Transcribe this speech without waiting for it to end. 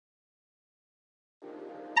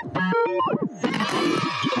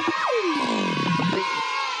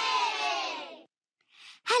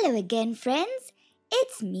Hello again, friends.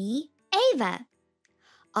 It's me, Ava.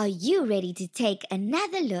 Are you ready to take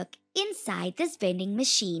another look inside this vending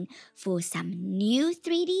machine for some new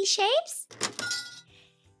 3D shapes?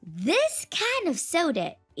 This can of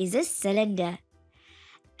soda is a cylinder.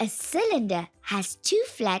 A cylinder has two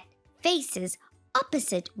flat faces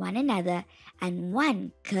opposite one another and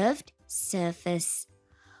one curved surface.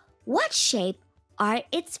 What shape are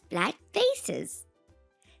its flat faces?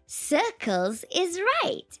 Circles is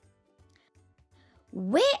right.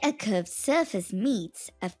 Where a curved surface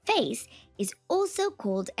meets a face is also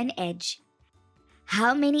called an edge.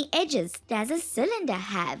 How many edges does a cylinder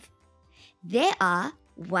have? There are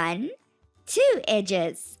 2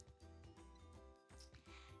 edges.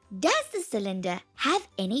 Does the cylinder have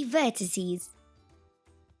any vertices?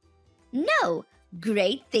 No.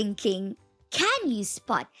 Great thinking. Can you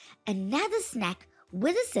spot another snack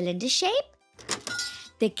with a cylinder shape?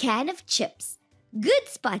 The can of chips. Good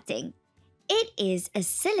spotting. It is a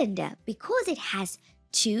cylinder because it has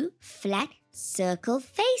 2 flat circle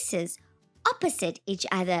faces opposite each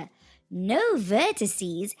other, no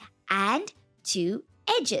vertices and 2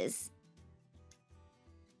 edges.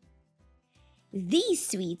 These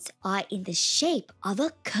sweets are in the shape of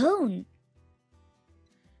a cone.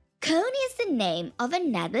 Cone is the name of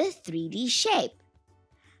another 3D shape.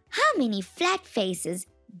 How many flat faces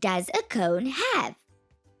does a cone have?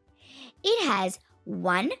 It has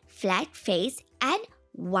 1 flat face and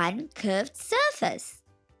 1 curved surface.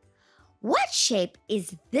 What shape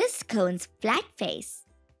is this cone's flat face?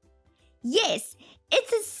 Yes,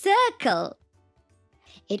 it's a circle.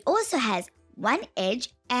 It also has 1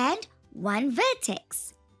 edge and 1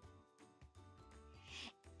 vertex.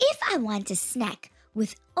 If I want a snack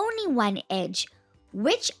with only 1 edge,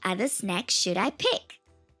 which other snack should I pick?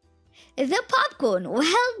 The popcorn.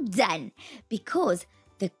 Well done, because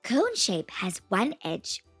the cone shape has 1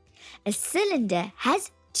 edge. A cylinder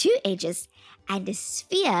has 2 edges and a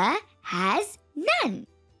sphere has none.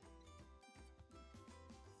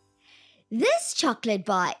 This chocolate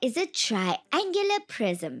bar is a triangular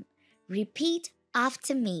prism. Repeat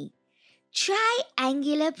after me.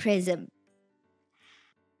 Triangular prism.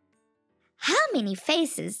 How many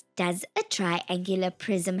faces does a triangular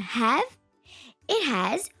prism have? It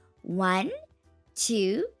has 1,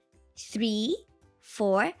 2, 3,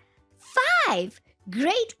 4, 5.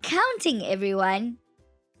 Great counting, everyone.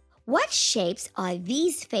 What shapes are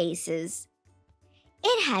these faces?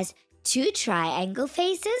 It has 2 triangle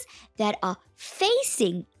faces that are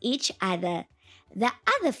facing each other. The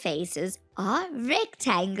other faces are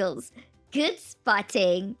rectangles. Good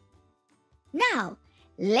spotting. Now,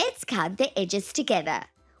 let's count the edges together.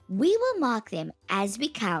 We will mark them as we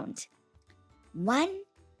count. 1,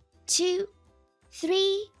 2,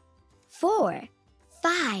 3, 4,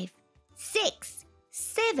 5, 6,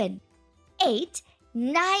 7, 8,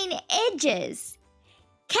 9 edges.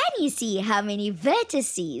 Can you see how many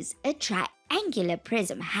vertices a triangular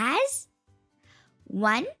prism has?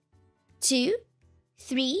 1, 2,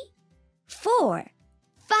 3, 4,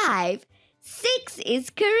 5, 6 is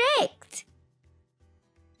correct.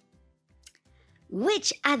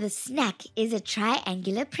 Which other snack is a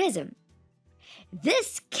triangular prism?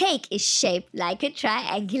 This cake is shaped like a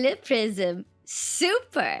triangular prism.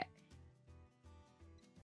 Super!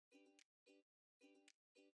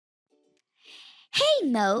 Hey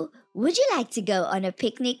Mo, would you like to go on a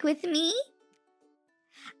picnic with me?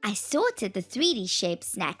 I sorted the 3D shaped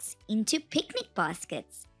snacks into picnic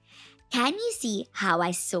baskets. Can you see how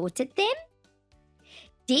I sorted them?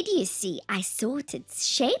 Did you see I sorted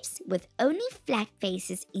shapes with only flat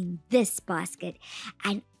faces in this basket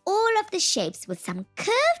and all of the shapes with some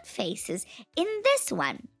curved faces in this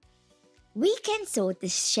one? We can sort the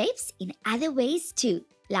shapes in other ways too,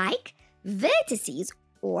 like vertices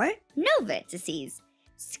or no vertices,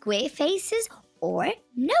 square faces or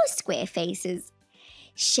no square faces,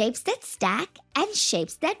 shapes that stack and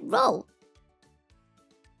shapes that roll.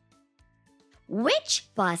 Which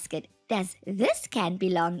basket does this can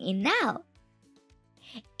belong in now?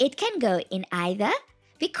 It can go in either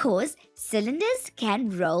because cylinders can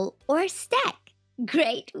roll or stack.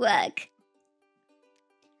 Great work!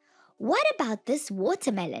 What about this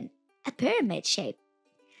watermelon, a pyramid shape?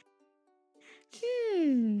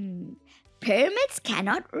 Pyramids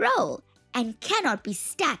cannot roll and cannot be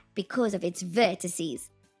stacked because of its vertices.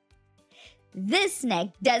 This snack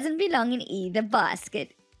doesn't belong in either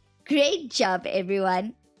basket. Great job,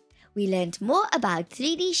 everyone! We learned more about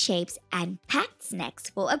 3D shapes and packed snacks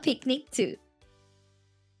for a picnic too.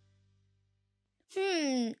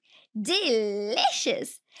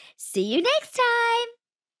 Delicious! See you next time!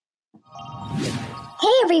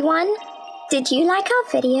 Hey everyone! Did you like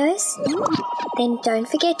our videos? Then don't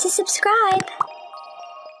forget to subscribe.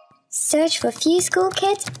 Search for FuseSchool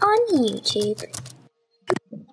Kids on YouTube.